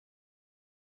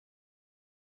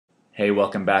Hey,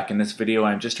 welcome back. In this video,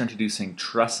 I'm just introducing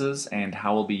trusses and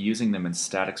how we'll be using them in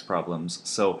statics problems.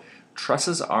 So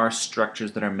trusses are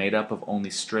structures that are made up of only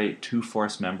straight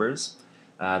two-force members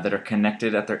that are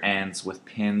connected at their ends with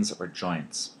pins or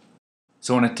joints.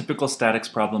 So in a typical statics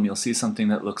problem, you'll see something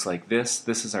that looks like this.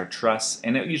 This is our truss,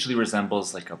 and it usually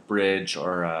resembles like a bridge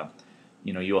or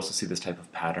you also see this type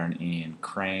of pattern in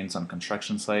cranes on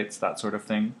construction sites, that sort of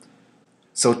thing.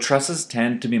 So trusses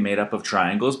tend to be made up of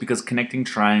triangles because connecting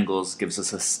triangles gives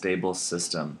us a stable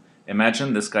system.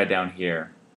 Imagine this guy down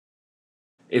here.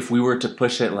 If we were to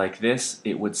push it like this,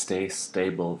 it would stay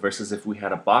stable, versus if we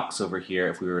had a box over here,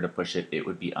 if we were to push it, it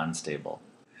would be unstable.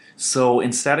 So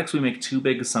in statics, we make two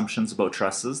big assumptions about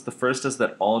trusses. The first is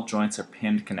that all joints are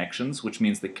pinned connections, which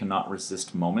means they cannot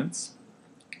resist moments.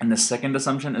 And the second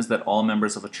assumption is that all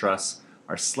members of a truss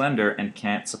are slender and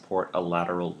can't support a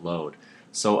lateral load.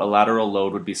 So a lateral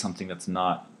load would be something that's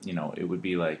not, it would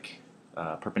be like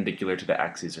perpendicular to the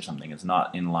axes or something. It's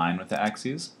not in line with the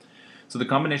axes. So the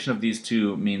combination of these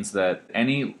two means that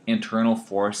any internal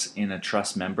force in a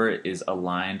truss member is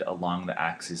aligned along the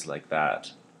axes like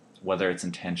that, whether it's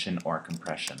in tension or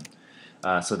compression.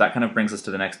 So that kind of brings us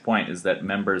to the next point, is that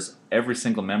every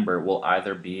single member will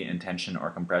either be in tension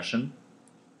or compression,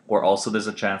 or also there's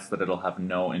a chance that it'll have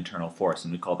no internal force,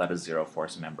 and we call that a zero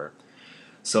force member.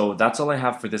 So that's all I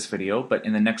have for this video, but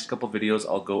in the next couple videos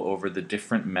I'll go over the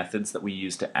different methods that we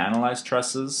use to analyze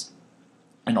trusses,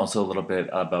 and also a little bit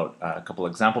about a couple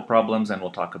example problems, and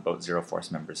we'll talk about zero force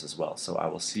members as well. So I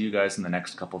will see you guys in the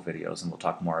next couple videos, and we'll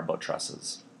talk more about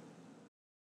trusses.